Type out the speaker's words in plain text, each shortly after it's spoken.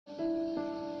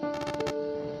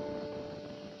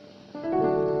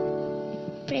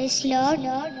Praise Lord.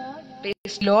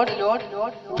 Praise Lord.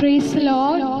 Praise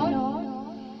Lord.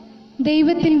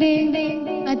 ദൈവത്തിൻ്റെ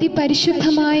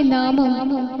അതിപരിശുദ്ധമായ നാമം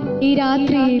ഈ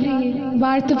രാത്രിയിൽ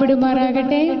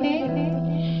വാഴ്ത്തപ്പെടുമാറാകട്ടെ.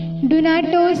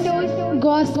 ഡുനാറ്റോസ്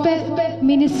ഗോസ്പൽ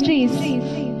മിനിസ്ട്രീസ്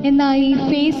എന്ന ഈ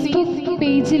ഫേസ്ബുക്ക്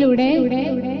പേജിലൂടെ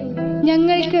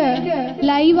ഞങ്ങൾക്ക്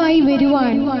ലൈവായി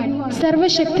വരുവാൻ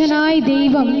സർവശക്തനായ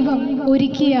ദൈവം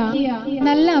ഒരുക്കിയ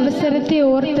നല്ല അവസരത്തെ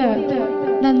ഓർത്ത്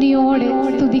നന്ദിയോടെ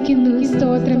സ്തുതിക്കുന്നു,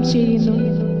 സ്തോത്രം ചെയ്യുന്നു.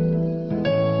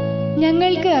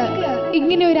 ഞങ്ങൾക്ക്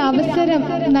ഇങ്ങനെ ഒരു അവസരം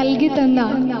നൽകി തന്ന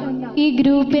ഈ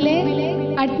ഗ്രൂപ്പിലെ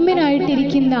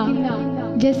അഡ്മിനായിട്ടിരിക്കുന്ന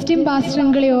ജസ്റ്റിൻ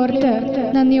പാസ്റ്ററുകളെ ഓർത്ത്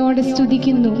നന്ദിയോടെ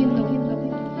സ്തുതിക്കുന്നു.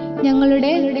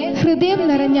 ഞങ്ങളുടെ ഹൃദയം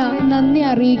നിറഞ്ഞ നന്ദി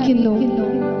അറിയിക്കുന്നു.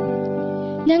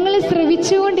 ഞങ്ങളെ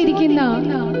ശ്രവിച്ചുകൊണ്ടിരിക്കുന്ന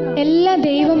എല്ലാ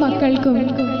ദൈവമക്കൾക്കും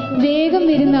വേഗം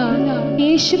വരുന്ന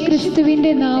യേശു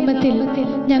ക്രിസ്തുവിൻ്റെ നാമത്തിൽ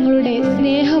ഞങ്ങളുടെ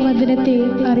സ്നേഹവന്ദനത്തെ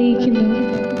അറിയിക്കുന്നു.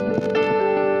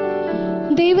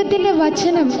 ദൈവത്തിൻ്റെ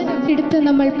വചനം എടുത്ത്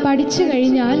നമ്മൾ പഠിച്ചു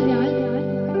കഴിഞ്ഞാൽ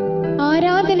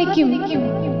ആരാധനയ്ക്കും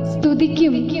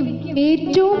സ്തുതിക്കും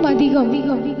ഏറ്റവും അധികം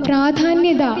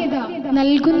പ്രാധാന്യത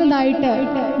നൽകുന്നതായിട്ട്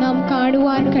നാം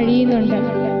കാണുവാൻ കഴിയുന്നുണ്ട്.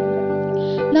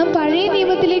 നാം പഴയ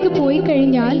നിയമത്തിലേക്ക് പോയി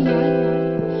കഴിഞ്ഞാൽ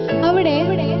അവിടെ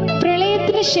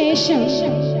പ്രളയത്തിന് ശേഷം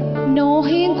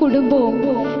നോഹയും കുടുംബവും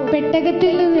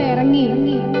പെട്ടകത്തിൽ നിന്ന് ഇറങ്ങി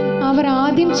അവർ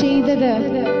ആദ്യം ചെയ്തത്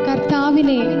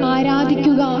കർത്താവിനെ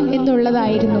ആരാധിക്കുക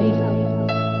എന്നുള്ളതായിരുന്നു.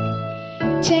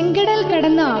 ചെങ്കടൽ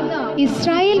കടന്ന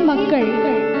ഇസ്രായേൽ മക്കൾ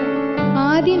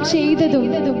ആദ്യം ചെയ്തതും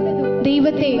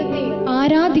ദൈവത്തെ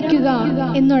ആരാധിക്കുക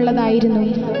എന്നുള്ളതായിരുന്നു.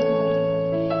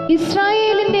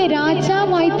 ഇസ്രായേലിന്റെ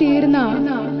രാജാവായി തീർന്ന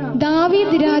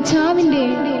ദാവീദ് രാജാവിന്റെ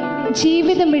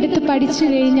ജീവിതം എടുത്ത് പഠിച്ചു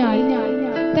കഴിഞ്ഞാൽ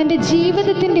തൻ്റെ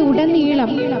ജീവിതത്തിന്റെ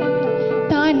ഉടനീളം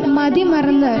താൻ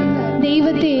മതിമറന്ന്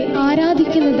ദൈവത്തെ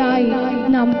ആരാധിക്കുന്നതായി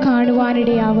നാം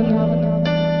കാണുവാനിടയാവുന്നു.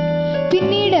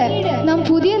 പിന്നീട് നാം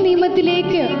പുതിയ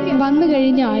നിയമത്തിലേക്ക് വന്നു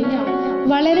കഴിഞ്ഞാൽ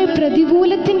വളരെ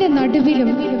പ്രതികൂലത്തിന്റെ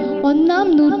നടുവിലും 1-ാം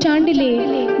നൂറ്റാണ്ടിലെ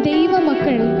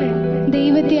ദൈവമക്കൾ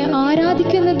ദൈവത്തെ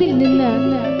ആരാധിക്കുന്നതിൽ നിന്ന്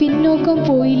പിന്നോക്കം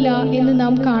പോയില്ല എന്ന്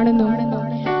നാം കാണുന്നു.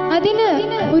 അതിന്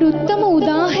ഒരു ഉത്തമ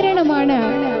ഉദാഹരണമാണ്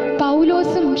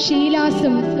പൗലോസും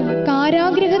ശീലാസും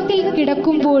കാരാഗൃഹത്തിൽ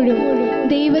കിടക്കുമ്പോഴും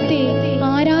ദൈവത്തെ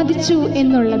ആരാധിച്ചു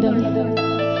എന്നുള്ളത്.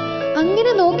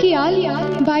 അങ്ങനെ നോക്കിയാൽ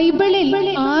ബൈബിളിൽ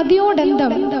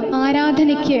ആദ്യോടന്തം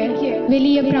ആരാധനയ്ക്ക്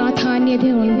വലിയ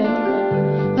പ്രാധാന്യതയുണ്ട്.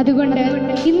 അതുകൊണ്ട്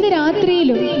ഇന്ന്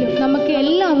രാത്രിയിലും നമുക്ക്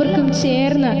എല്ലാവർക്കും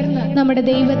ചേർന്ന് നമ്മുടെ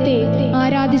ദൈവത്തെ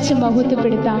ആരാധിച്ച്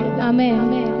മഹത്വപ്പെടുത്താം. ആമേൻ.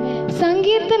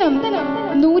 സങ്കീർത്തനം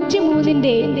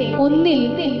 103:1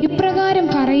 ഇപ്രകാരം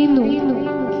പറയുന്നു: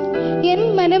 എൻ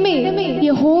മനമേ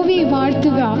യഹോവയെ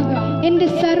വാഴ്ത്തുക, എന്റെ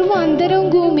സർവ്വ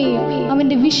അന്തരംഗവുമേ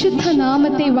അവന്റെ വിശുദ്ധ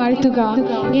നാമത്തെ വാഴ്ത്തുക.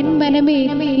 എൻ മനമേ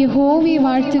യഹോവയെ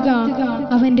വാഴ്ത്തുക,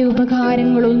 അവന്റെ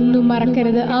ഉപകാരങ്ങളൊന്നും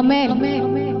മറക്കരുത്. ആമേൻ.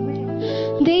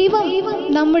 ദൈവം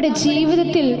നമ്മുടെ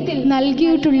ജീവിതത്തിൽ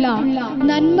നൽകിയിട്ടുള്ള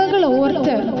നന്മകൾ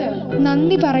ഓർത്ത്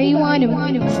നന്ദി പറയുവാനും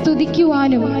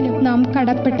സ്തുതിക്കുവാനും നാം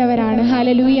കടപ്പെട്ടവരാണ്.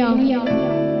 ഹല്ലേലൂയ.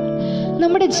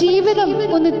 നമ്മുടെ ജീവിതം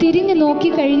ഒന്ന് തിരിഞ്ഞു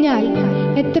നോക്കിക്കഴിഞ്ഞാൽ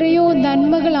എത്രയോ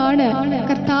നന്മകളാണ്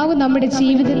കർത്താവ് നമ്മുടെ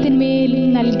ജീവിതത്തിന്മേൽ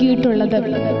നൽകിയിട്ടുള്ളത്.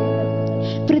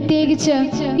 പ്രത്യേകിച്ച്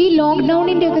ഈ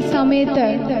ലോക്ക്ഡൗണിന്റെ ഒക്കെ സമയത്ത്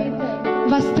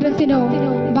വസ്ത്രത്തിനോ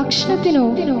ഭക്ഷണത്തിനോ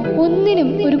ഒന്നിനും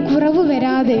ഒരു കുറവ്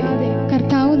വരാതെ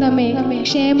കർത്താവ് നമ്മെ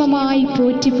ക്ഷേമമായി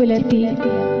പോറ്റി പുലർത്തി.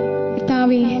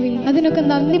 കർത്താവേ, അതിനൊക്കെ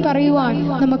നന്ദി പറയുവാൻ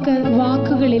നമുക്ക്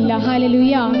വാക്കുകളില്ല.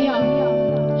 ഹല്ലേലൂയ.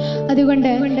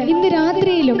 അതുകൊണ്ട് ഇന്ന്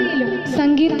രാത്രിയിലും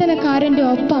സങ്കീർത്തനക്കാരന്റെ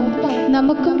ഒപ്പം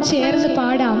നമുക്കും ചേർന്ന്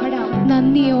പാടാം.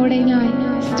 നന്ദിയോടെ ഞാൻ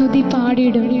സ്തുതി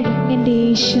പാടിയിടും എൻ്റെ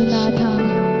യേശുനാഥ.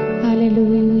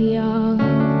 ഹല്ലേലൂയ.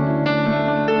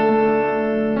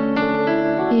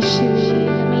 യേശുവേ,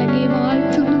 ഞങ്ങളങ്ങേ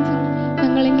വാഴ്ത്തുന്നു,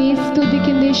 ഞങ്ങളങ്ങേ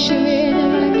സ്തുതിക്കുന്നു. യേശുവേ,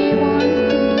 ഞങ്ങളങ്ങേ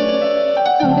വാഴ്ത്തുന്നു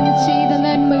അവിടുന്ന് ചെയ്ത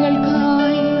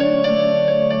നന്മകൾക്കായി.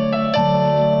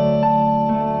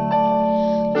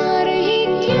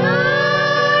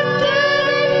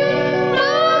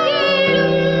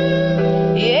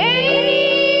 യേശുവേ,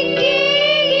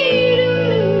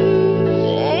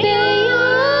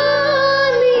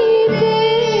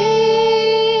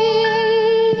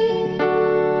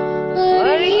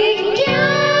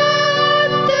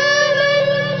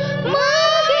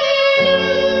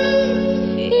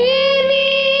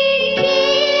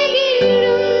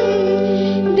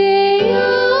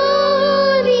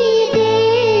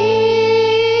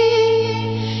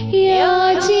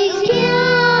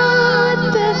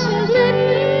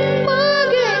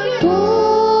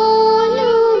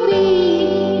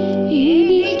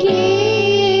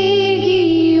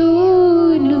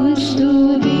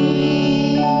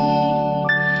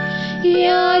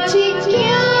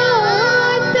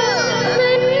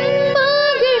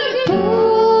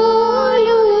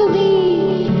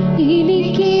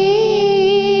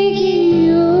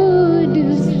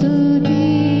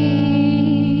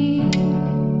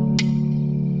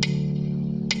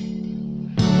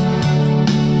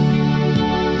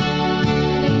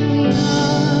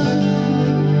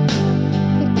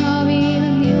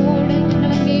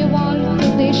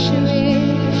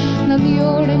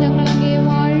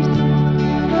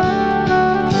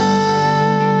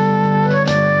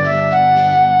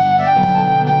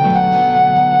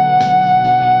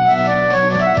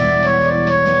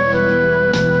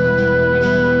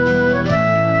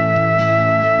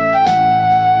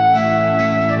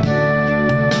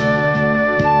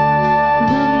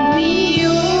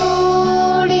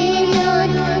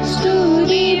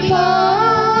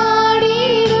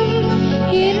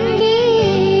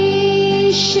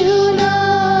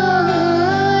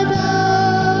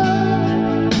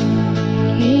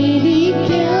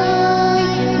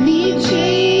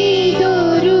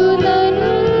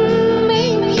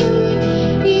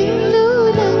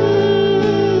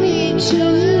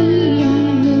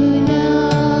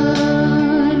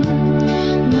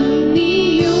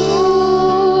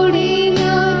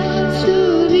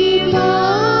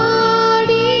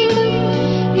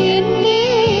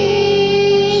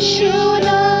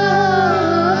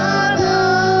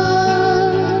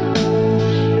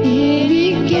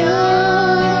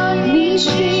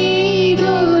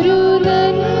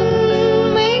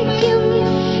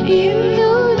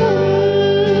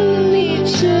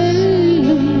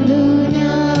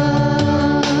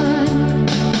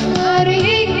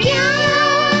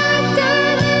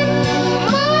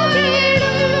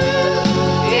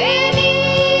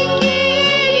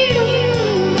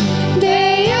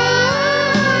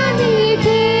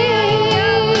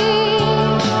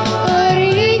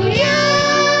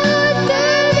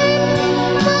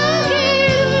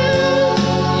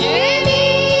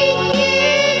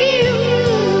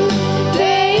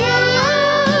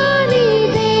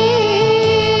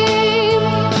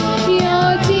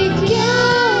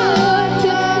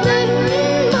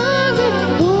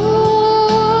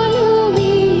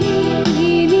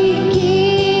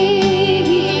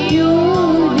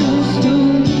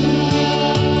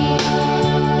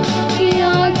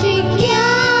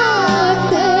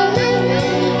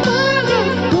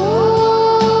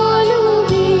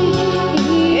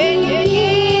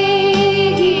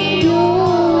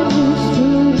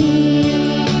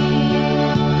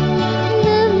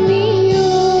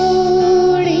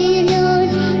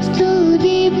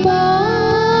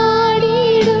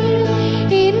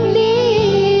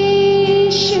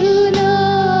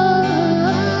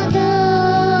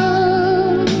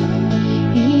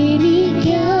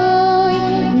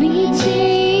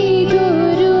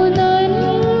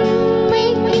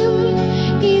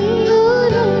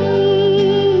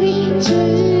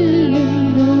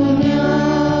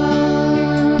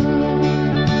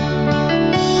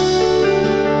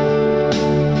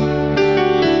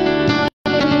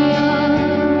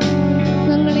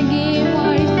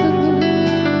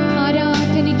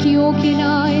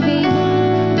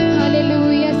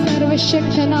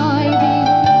 സർവശക്തനായ ദൈവം.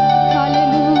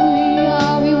 Hallelujah.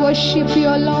 We worship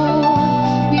you, Lord.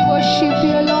 We worship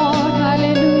you, Lord.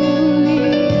 Hallelujah.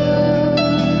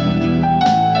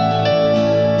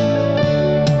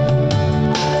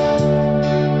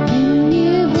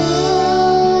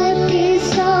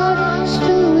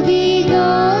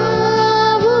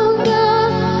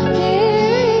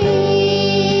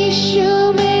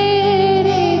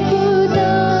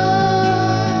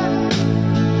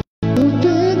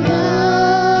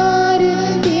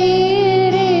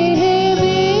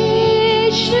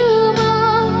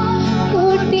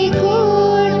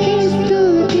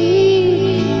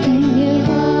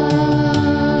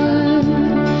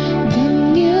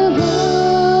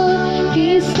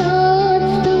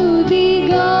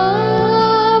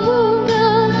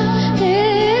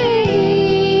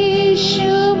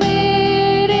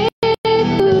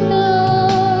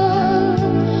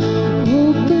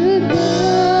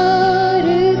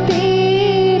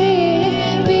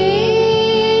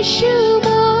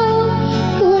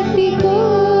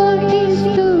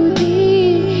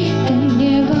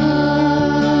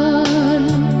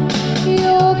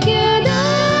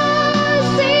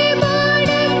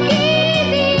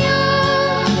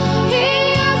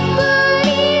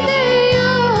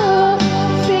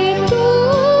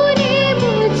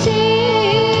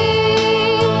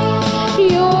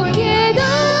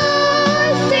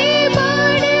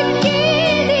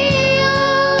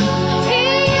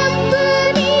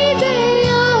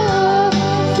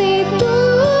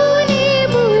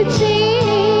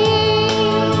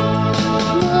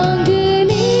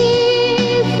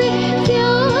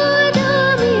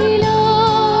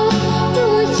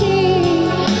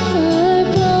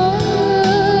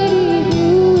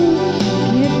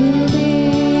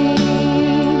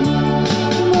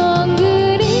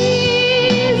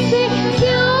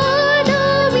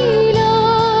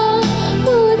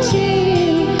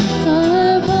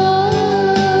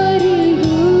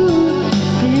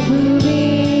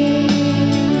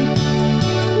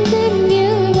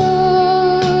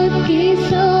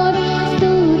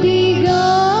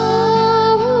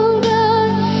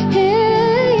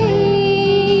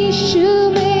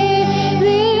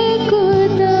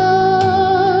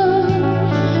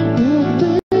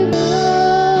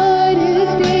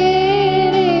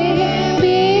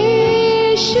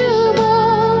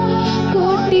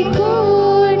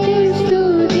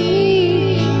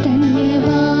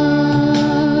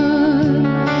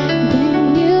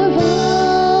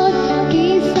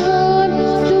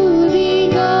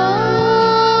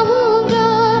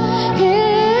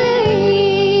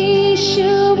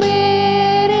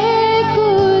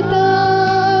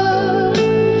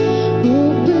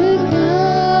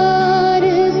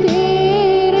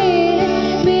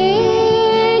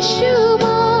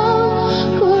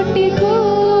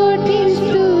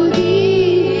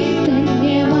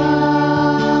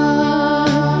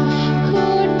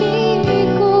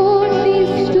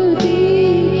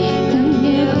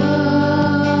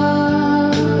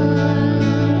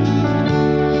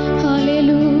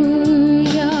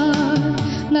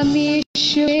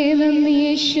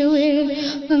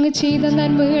 ചെയ്ത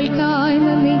നന്മകൾക്കായി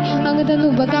നന്ദി, അങ്ങ് തന്ന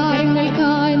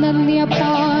ഉപകാരങ്ങൾക്കായി നന്ദി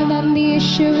അപ്പാ, നന്ദി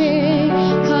യേശുവേ.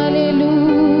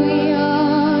 ഹല്ലേലൂയ.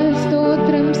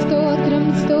 സ്തോത്രം സ്തോത്രം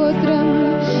സ്തോത്രം.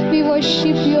 We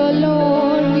worship you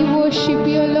Lord, we worship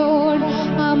you Lord.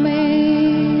 Amen.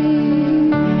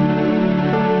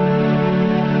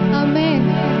 Amen.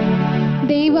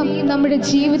 ദൈവം നമ്മുടെ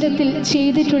ജീവിതത്തിൽ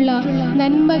ചെയ്തിട്ടുള്ള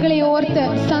നന്മകളെ ഓർത്ത്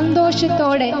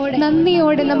സന്തോഷത്തോടെ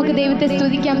നന്ദിയോടെ നമുക്ക് ദൈവത്തെ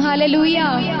സ്തുതിക്കാം. ഹല്ലേലൂയ.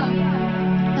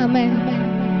 ആമേൻ.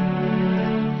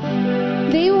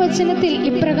 ദൈവവചനത്തിൽ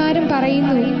ഇപ്രകാരം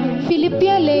പറയുന്നു.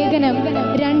 ഫിലിപ്പിയ ലേഖനം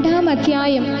 2-ാം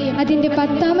അധ്യായം അതിന്റെ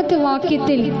 10-ാമത്തെ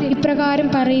വാക്യത്തിൽ ഇപ്രകാരം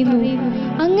പറയുന്നു.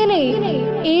 അങ്ങനെ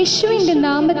യേശുവിന്റെ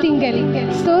നാമത്തിങ്കൽ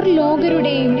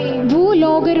സ്വർലോകരുടെയും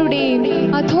ഭൂലോകരുടെയും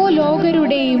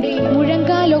അധോലോകരുടെയും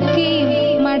മുഴങ്കാലൊക്കെയും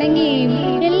മടങ്ങുകയും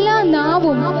എല്ലാ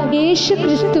നാവും യേശു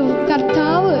ക്രിസ്തു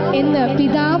കർത്താവ് എന്ന്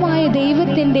പിതാവായ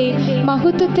ദൈവത്തിന്റെ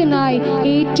മഹത്വത്തിനായി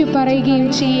ഏറ്റുപറയുകയും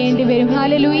ചെയ്യേണ്ടി വരും.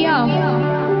 ഹല്ലേലൂയ.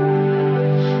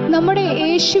 നമ്മുടെ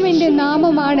യേശുവിന്റെ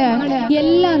നാമമാണ്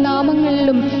എല്ലാ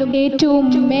നാമങ്ങളിലും ഏറ്റവും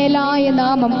മേലായ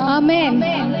നാമം. ആമേൻ.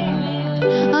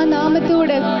 ആ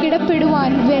നാമത്തോട്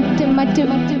കിടപ്പെടുവാൻ മറ്റു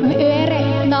വേറെ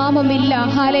നാമമില്ല.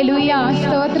 ഹല്ലേലൂയ.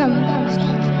 സ്തോത്രം.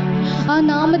 ആ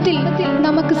നാമത്തിൽ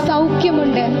നമുക്ക്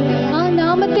സൗഖ്യമുണ്ട്, ആ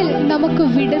നാമത്തിൽ നമുക്ക്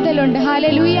വിടുതലുണ്ട്.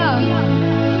 ഹല്ലേലൂയ.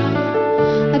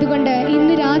 അതുകൊണ്ട്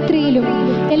ഇന്ന് രാത്രിയിലും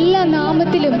എല്ലാ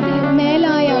നാമത്തിലും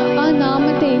മേലായ ആ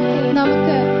നാമത്തെ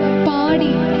നമുക്ക്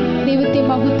പാടി ദൈവത്തെ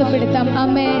മഹത്വപ്പെടുത്താം.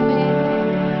 ആമേൻ.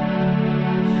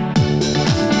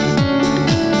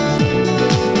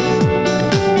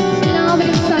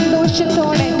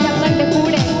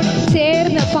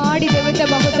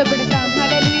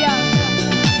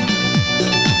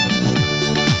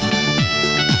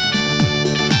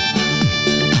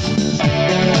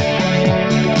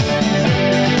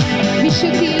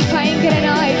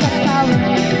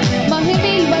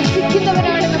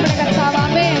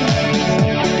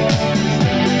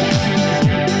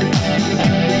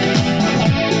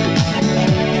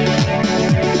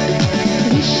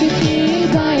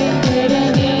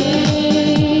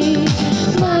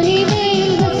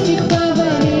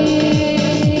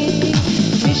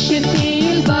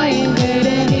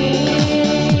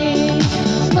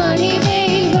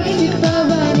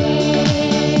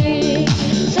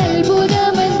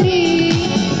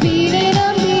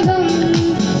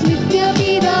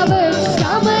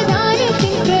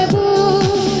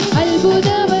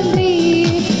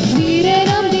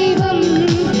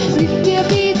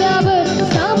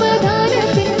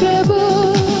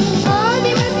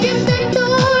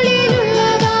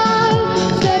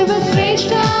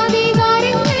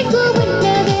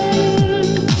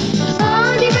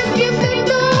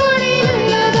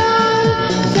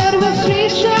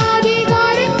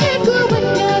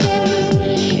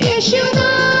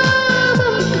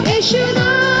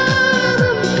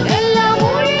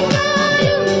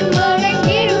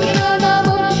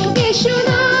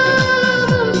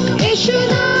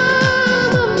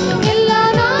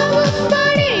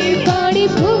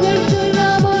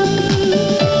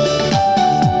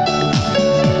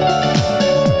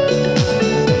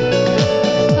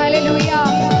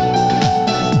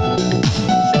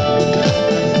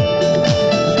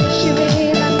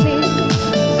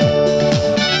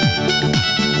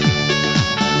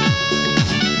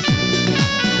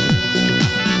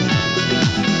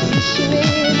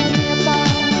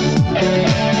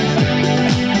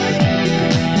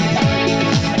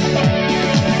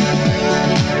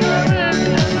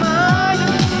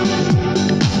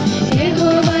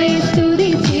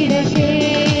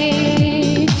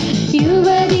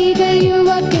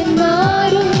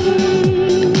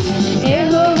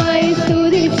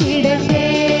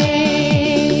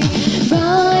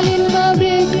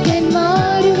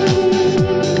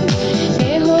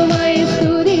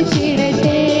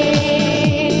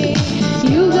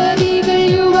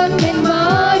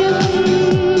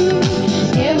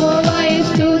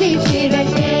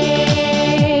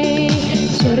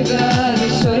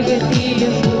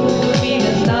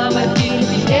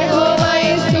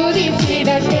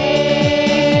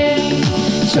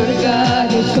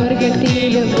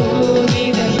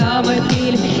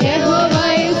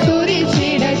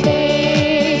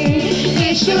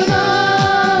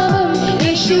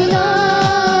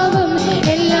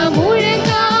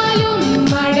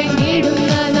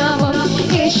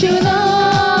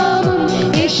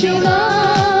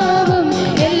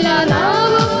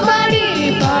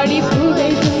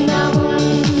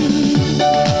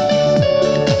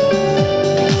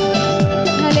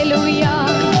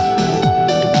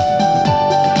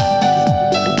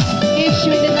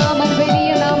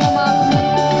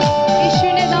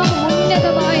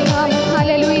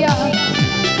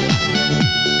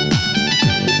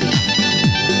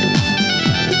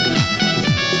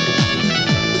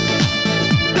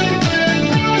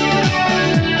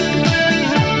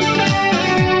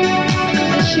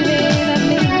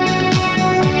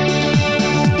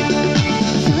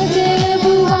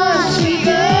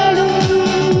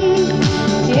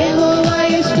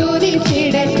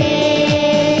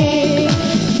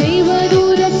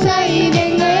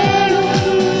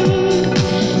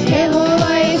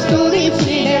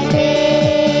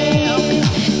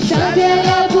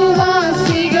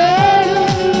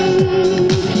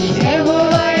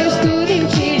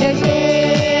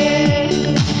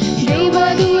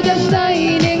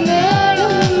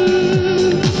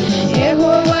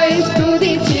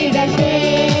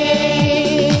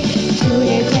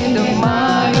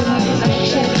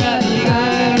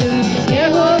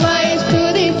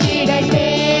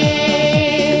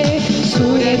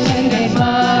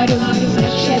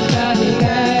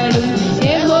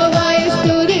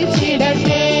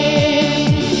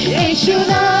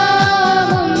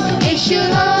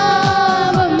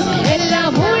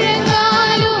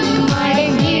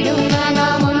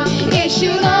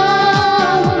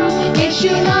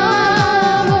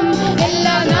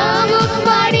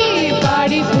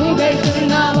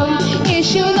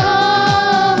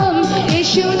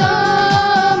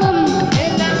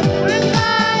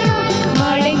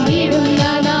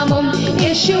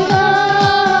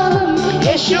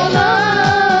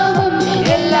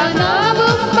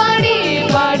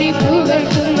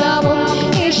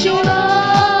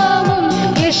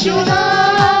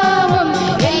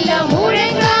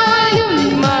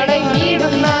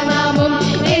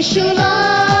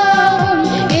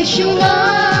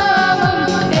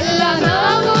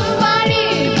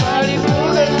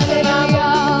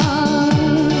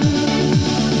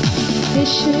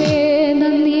 യേശുവേ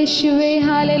നന്ദി, യേശുവേ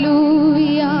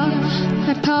ഹല്ലേലൂയ.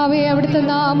 കർത്താവേ, അവിടുത്തെ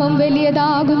നാമം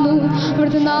വലിയതാകുന്നു,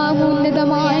 അവിടുത്തെ നാമം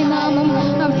ഉന്നതമായ നാമം,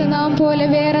 അവിടുത്തെ നാമം പോലെ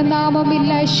വേറെ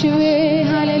നാമമില്ല. യേശുവേ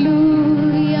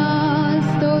ഹല്ലേലൂയ,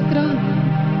 സ്തോത്രം.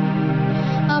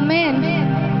 ആമേൻ.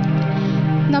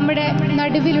 നമ്മുടെ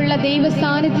നടുവിലുള്ള ദൈവ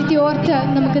സാന്നിധ്യത്തെ ഓർത്ത്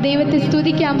നമുക്ക് ദൈവത്തെ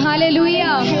സ്തുതിക്കാം. ഹല്ലേലൂയ,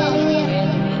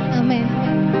 ആമേൻ.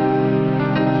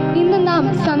 ഇന്ന്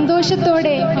നാം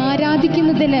സന്തോഷത്തോടെ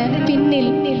ആരാധിക്കുന്നതിന് പിന്നിൽ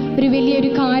ഒരു വലിയൊരു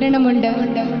കാരണമുണ്ട്.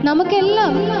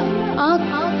 നമുക്കെല്ലാം ആ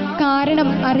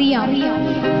കാരണം അറിയാം.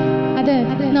 അത്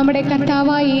നമ്മുടെ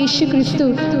കർത്താവായ യേശു ക്രിസ്തു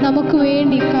നമുക്ക്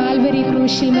വേണ്ടി കാൽവരി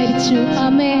ക്രൂശിൽ മരിച്ചു.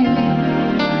 ആമേൻ,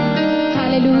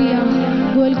 ഹല്ലേലൂയ.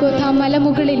 ഗോൽഗോഥ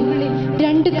മലമുകളിൽ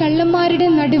രണ്ട് കള്ളന്മാരുടെ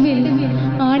നടുവിൽ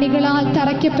ആണികളാൽ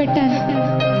തറയ്ക്കപ്പെട്ട്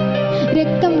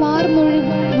രക്തം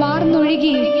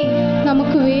വാർന്നൊഴുകി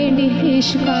നമുക്ക് വേണ്ടി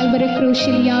യേശു കാൽവരി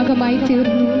ക്രൂശിൽ യാഗമായി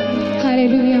തീർന്നു.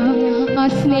 ഹല്ലേലൂയ. ആ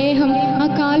സ്നേഹം, ആ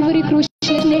കാൽവരി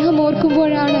ക്രൂശിലെ സ്നേഹം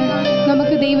ഓർക്കുമ്പോഴാണ്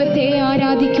നമുക്ക് ദൈവത്തെ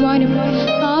ആരാധിക്കുവാനും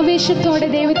ആവേശത്തോടെ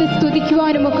ദൈവത്തെ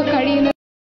സ്തുതിക്കുവാനും ഒക്കെ കഴിയുന്നത്.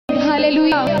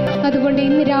 ഹല്ലേലൂയ. അതുകൊണ്ട്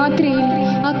ഇന്ന് രാത്രിയിൽ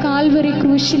ആ കാൽവരി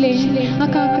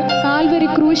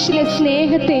ക്രൂശിലെ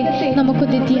സ്നേഹത്തെ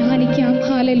നമുക്കൊന്ന് ധ്യാനിക്കാം.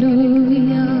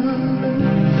 ഹല്ലേലൂയ.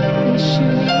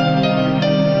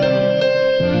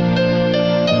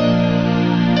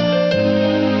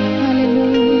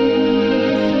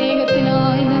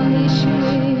 സ്നേഹത്തിനായി നന്ദി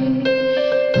യേശുവേ.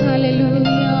 ഹല്ലേലൂയ.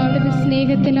 അവിടുത്തെ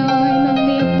സ്നേഹത്തിനായി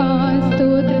നന്ദി അപ്പാ.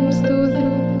 സ്തോത്രം,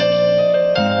 സ്തോത്രം.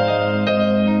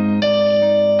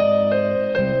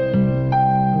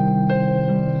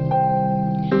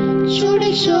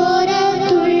 ചുടുചോര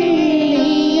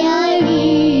തുള്ളിയായി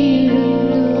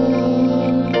വീഴുന്നു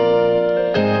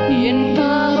എൻ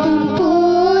പാപം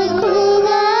പോക്കുവാനല്ലയോ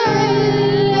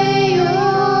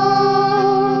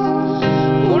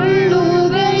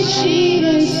മുള്ളുകൾ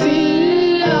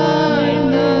ശിരസിൽ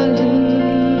ആഴ്ന്നതും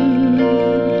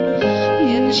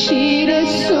എൻ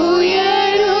ശിരസ്സുയരുവാനല്ലയോ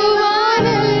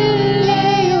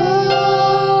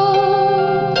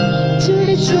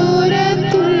ചുടുചോര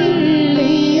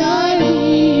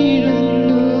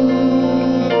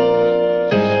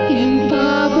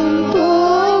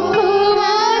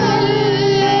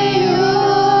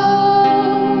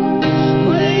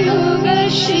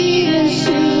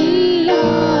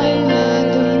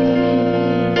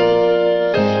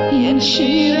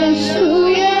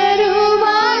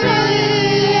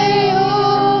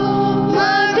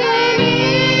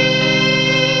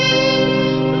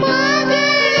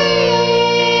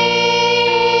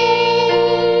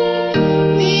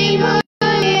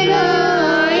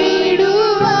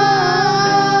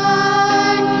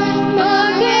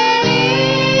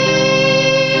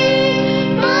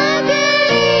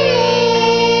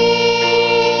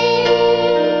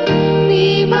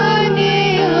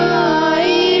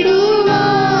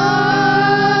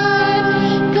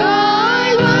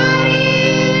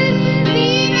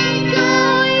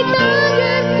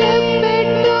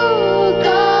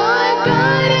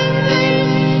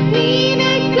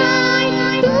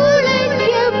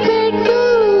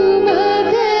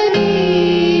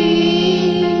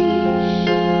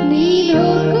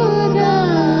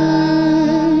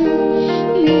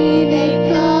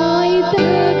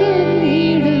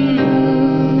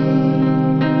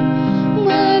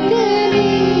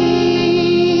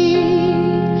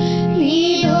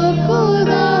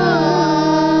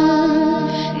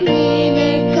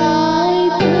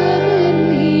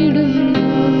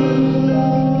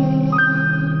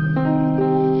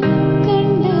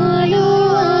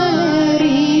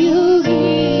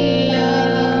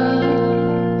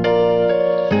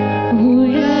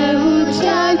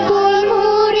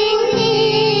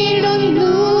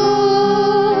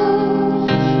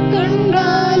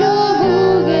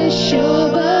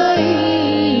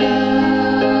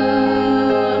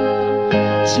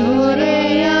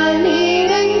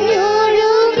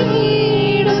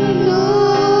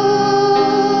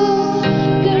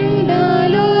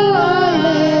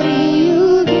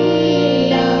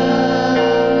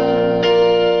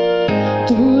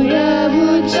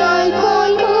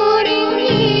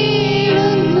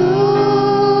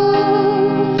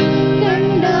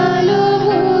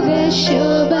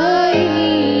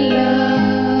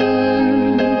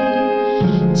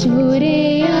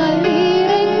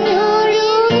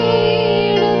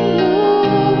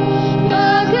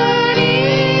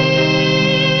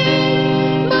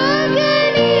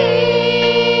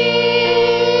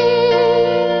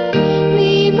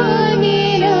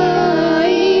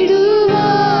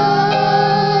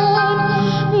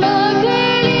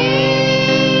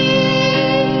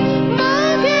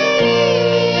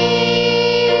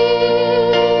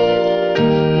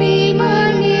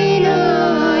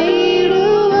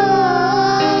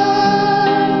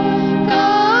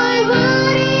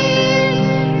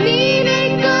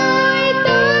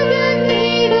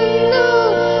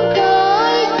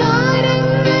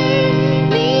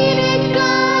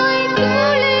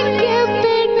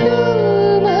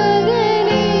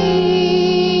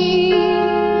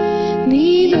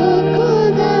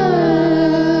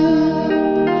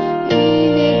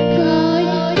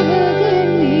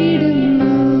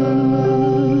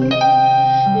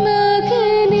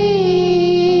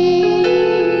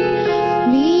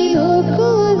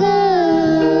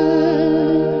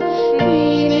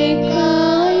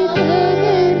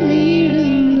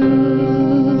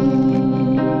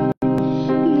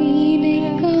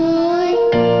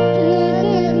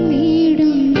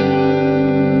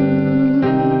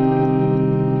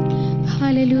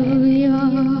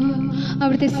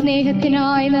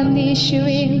നന്ദി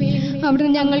യേശുവേ.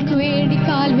 അവിടുന്ന് ഞങ്ങൾക്ക് വേണ്ടി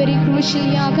കാൽവരി ക്രൂശിൽ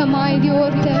യാഗമായത്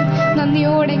ഓർത്ത്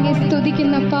നന്ദിയോടെ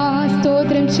സ്തുതിക്കുന്നപ്പാ,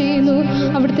 സ്തോത്രം ചെയ്യുന്നു.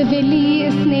 അവിടുത്തെ വലിയ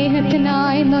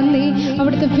സ്നേഹത്തിനായി നന്ദി,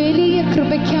 അവിടുത്തെ വലിയ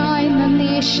കൃപയ്ക്കായി നന്ദി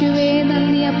യേശുവേ.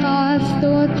 നന്ദി അപ്പാ,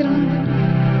 സ്തോത്രം.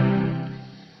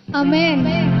 ആമേൻ.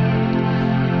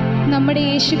 നമ്മുടെ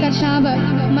യേശു കർത്താവ്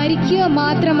മരിക്കുക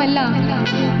മാത്രമല്ല,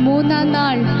 മൂന്നാം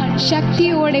നാൾ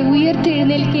ശക്തിയോടെ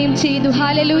ഉയർത്തെഴുന്നേൽക്കുകയും ചെയ്തു.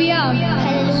 ഹല്ലേലൂയ.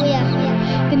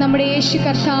 നമ്മുടെ യേശു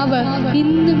കർത്താവ്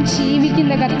ഇന്നും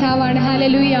ജീവിക്കുന്ന കർത്താവാണ്.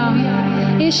 ഹല്ലേലൂയ.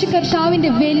 യേശു കർത്താവിൻ്റെ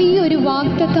വലിയൊരു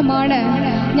വാഗ്ദത്തമാണ്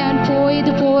ഞാൻ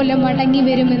പോയതുപോലെ മടങ്ങി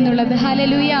വരുമെന്നുള്ളത്.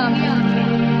 ഹല്ലേലൂയ.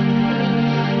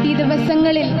 ഈ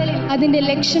ദിവസങ്ങളിൽ അതിൻ്റെ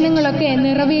ലക്ഷണങ്ങളൊക്കെ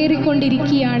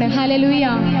നിറവേറിക്കൊണ്ടിരിക്കുകയാണ്. ഹല്ലേലൂയ.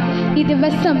 ഈ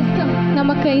ദിവസം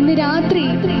നമുക്ക് ഇന്ന് രാത്രി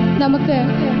നമുക്ക്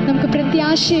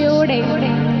പ്രത്യാശയോടെ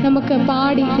നമുക്ക്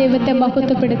പാടി ദൈവത്തെ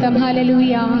മഹത്വപ്പെടുത്താം.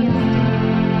 ഹല്ലേലൂയ.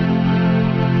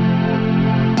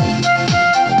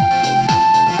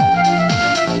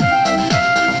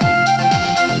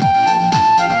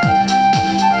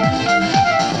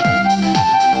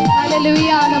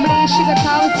 ഹല്ലേലൂയ. നമ്മുടെ യേശു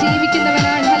കർത്താവ്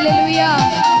ജീവിക്കുന്നവനാണ്. ഹല്ലേലൂയ.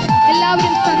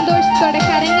 എല്ലാവരും സന്തോഷത്തോടെ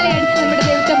കരങ്ങളെ അടിച്ച് നമ്മുടെ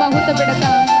ദൈവത്തെ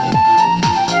മഹത്വപ്പെടുത്താം.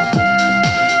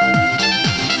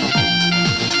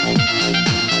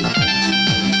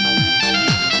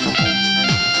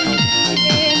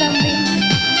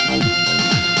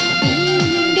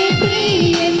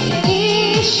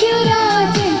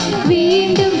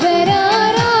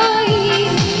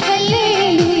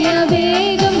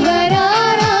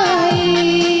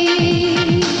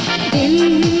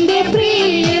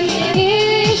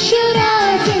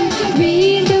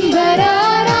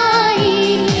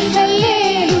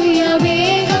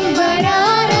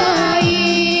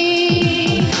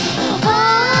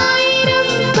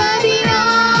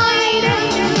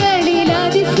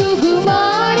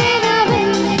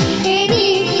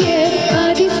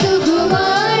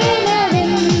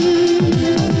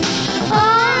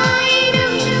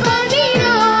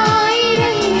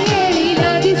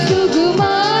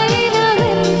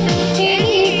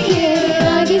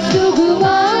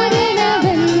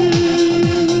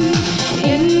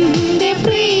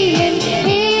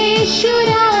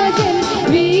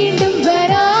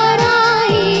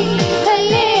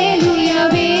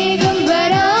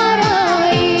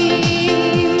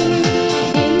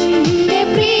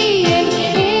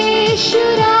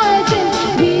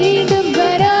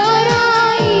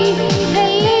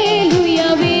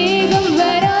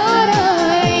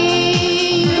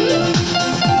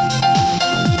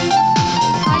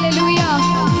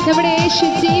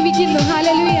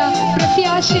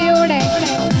 പ്രത്യാശയോടെ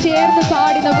ചേർന്ന്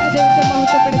പാടി നമുക്ക് ദൈവത്തെ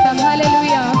മഹത്വപ്പെടുത്താം.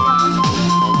 ഹല്ലേലൂയ.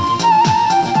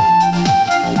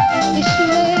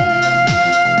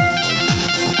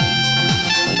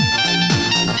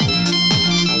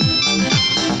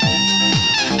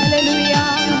 ഹല്ലേലൂയ.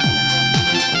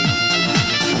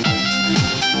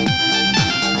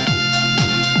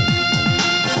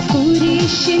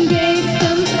 കുരിശിന്റെ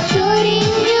രക്തം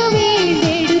ചൊരിഞ്ഞു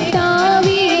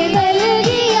വീണ്ടെടുത്താവിയെ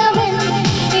നൽകിയവൻ,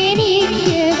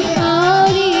 എനിക്ക്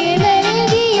ആവിയെ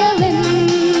നൽകിയവൻ.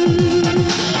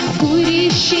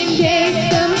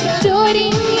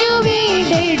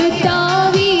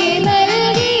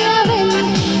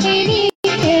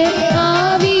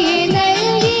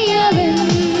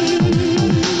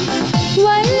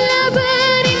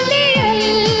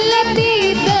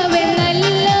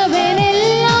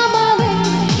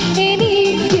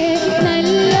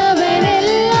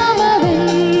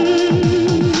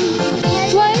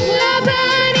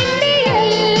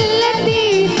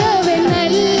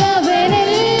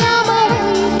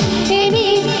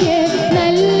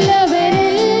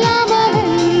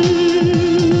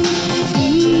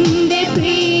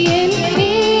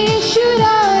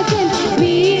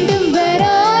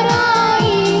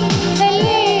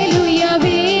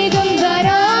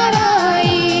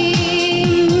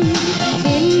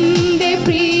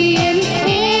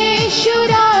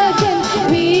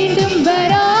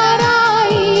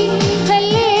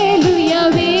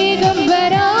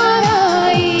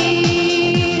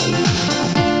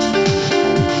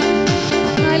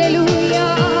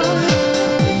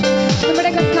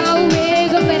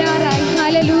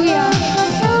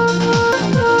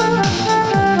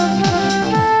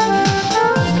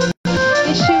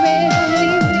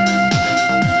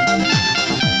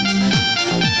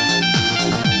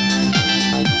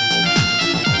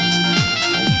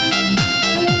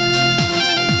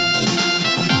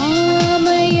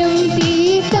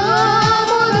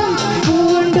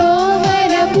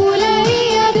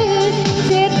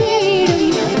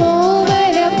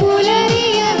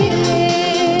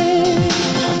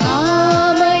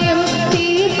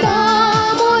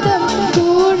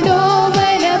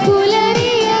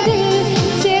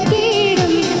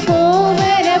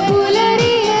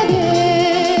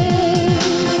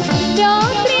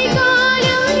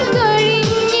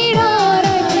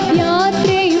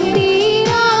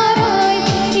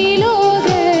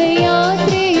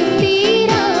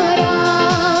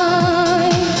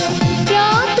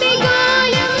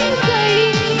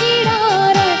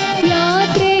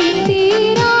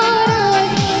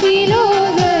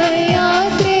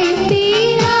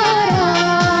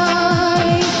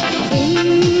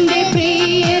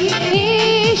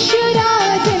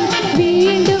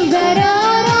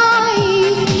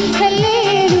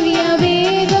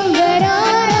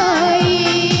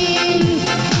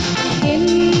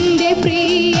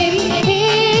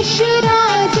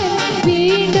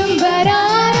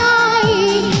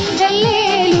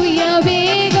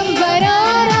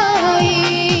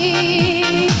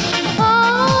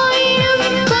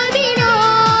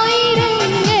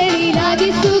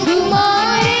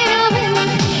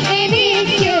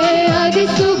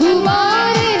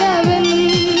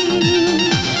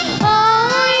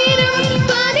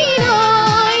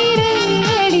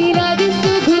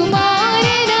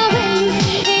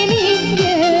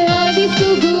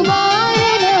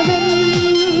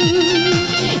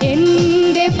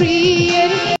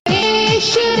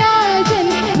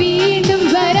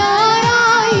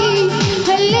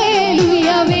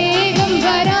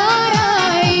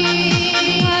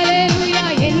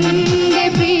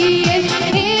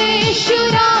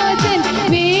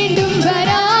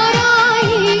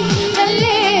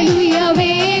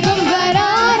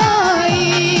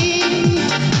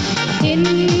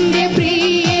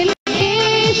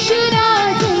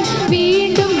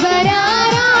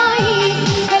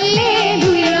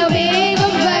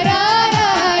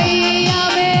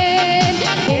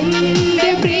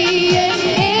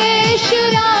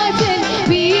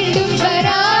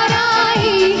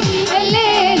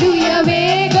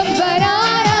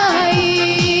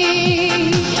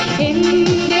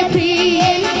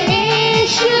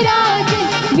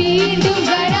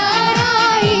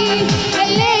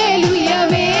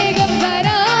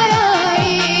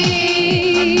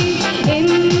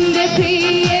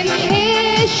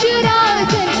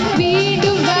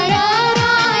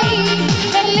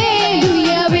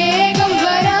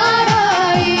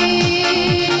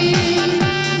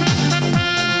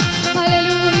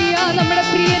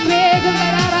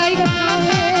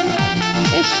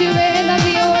 യേശുവേ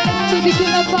നന്ദിയോടെ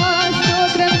സ്തുതിക്കുന്നപ്പാ.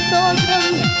 സ്തോത്രം സ്തോത്രം.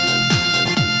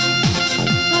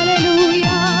 Hallelujah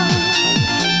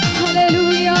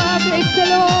hallelujah. Praise the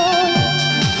Lord.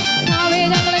 കർത്താവേ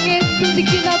ഞങ്ങളങ്ങേ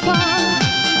സ്തുതിക്കുന്നപ്പാ.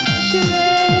 യേശുവേ.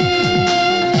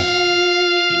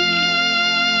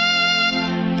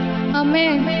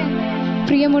 ആമേൻ.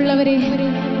 പ്രിയമുള്ളവരെ,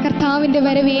 കർത്താവിൻ്റെ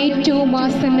വരവ് ഏറ്റവും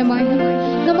ആസന്നമായി.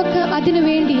 നമുക്ക്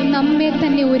അതിനുവേണ്ടി നമ്മെ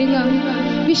തന്നെ ഒരുങ്ങാം,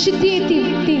 വിശുദ്ധിയെ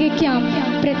തികയ്ക്കാം,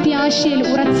 പ്രത്യാശയിൽ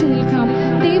ഉറച്ചു നിൽക്കാം.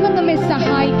 ദൈവം നമ്മെ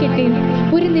സഹായിക്കട്ടെ.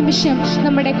 ഒരു നിമിഷം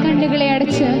നമ്മുടെ കണ്ണുകളെ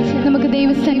അടച്ച് നമുക്ക്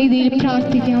ദൈവസന്നിധിയിൽ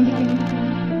പ്രാർത്ഥിക്കാം.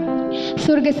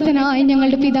 സ്വർഗസ്ഥനായ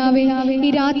ഞങ്ങളുടെ പിതാവേ,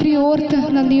 ഈ രാത്രി ഓർത്ത്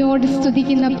നന്ദിയോട്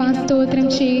സ്തുതിക്കുന്ന സ്തോത്രം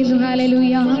ചെയ്യുന്നു.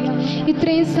 ഹല്ലേലൂയ.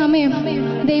 ഇത്രയും സമയം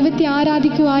ദൈവത്തെ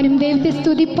ആരാധിക്കുവാനും ദൈവത്തെ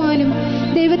സ്തുതിപ്പാനും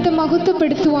ദൈവത്തെ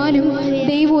മഹത്വപ്പെടുത്തുവാനും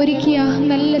ദൈവം ഒരുക്കിയ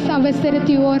നല്ല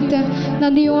അവസരത്തെ ഓർത്ത്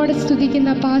നന്ദിയോടെ സ്തുതിക്കുന്ന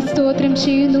സ്തോത്രം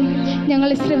ചെയ്യുന്നു.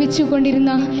 ഞങ്ങളെ ശ്രവിച്ചു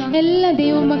കൊണ്ടിരുന്ന എല്ലാ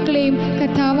ദൈവമക്കളെയും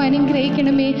കർത്താവ്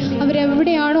അനുഗ്രഹിക്കണമേ.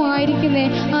 അവരെവിടെയാണോ ആയിരിക്കുന്നത്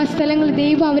ആ സ്ഥലങ്ങളിൽ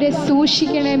ദൈവം അവരെ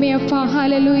സൂക്ഷിക്കണമേ അപ്പാ.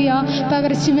 ഹല്ലേലൂയ.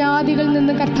 പകർച്ചവ്യാധികളിൽ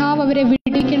നിന്ന് കർത്താവ് അവരെ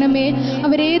വിടിക്കണമേ.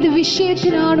 അവരേത്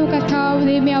വിഷയത്തിലാണോ കർത്താവ്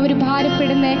ദൈവമേ അവർ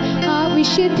ഭാരപ്പെടുന്നത് ആ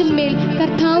വിഷയത്തിന്മേൽ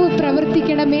കർത്താവ്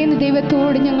പ്രവർത്തിക്കണമേ എന്ന്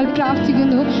ദൈവത്തോട് ഞങ്ങൾ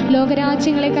പ്രാർത്ഥിക്കുന്നു.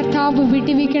 ലോകരാജ്യങ്ങളെ കർത്താവ്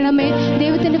വിടിവിക്കണമേ.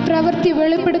 ദൈവത്തിൻ്റെ പ്രവൃത്തി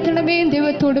വെളിപ്പെടുത്തണമേ എന്ന്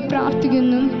ദൈവത്തോട്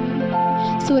പ്രാർത്ഥിക്കുന്നു.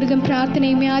 സ്വർഗം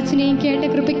പ്രാർത്ഥനയും യാചനയും കേട്ട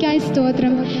കൃപയ്ക്കായി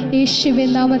സ്തോത്രം. യേശുവിൻ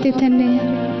നാമത്തിൽ തന്നെ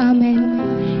ആമേൻ.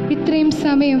 ഇത്രയും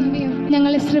സമയം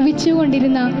ഞങ്ങളെ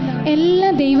ശ്രവിച്ചുകൊണ്ടിരുന്ന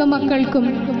എല്ലാ ദൈവമക്കൾക്കും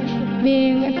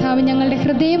കർത്താവ് ഞങ്ങളുടെ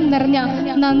ഹൃദയം നിറഞ്ഞ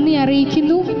നന്ദി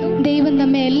അറിയിക്കുന്നു. ദൈവം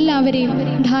നമ്മെ എല്ലാവരെയും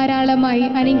ധാരാളമായി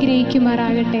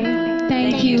അനുഗ്രഹിക്കുമാറാകട്ടെ.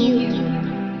 Thank you.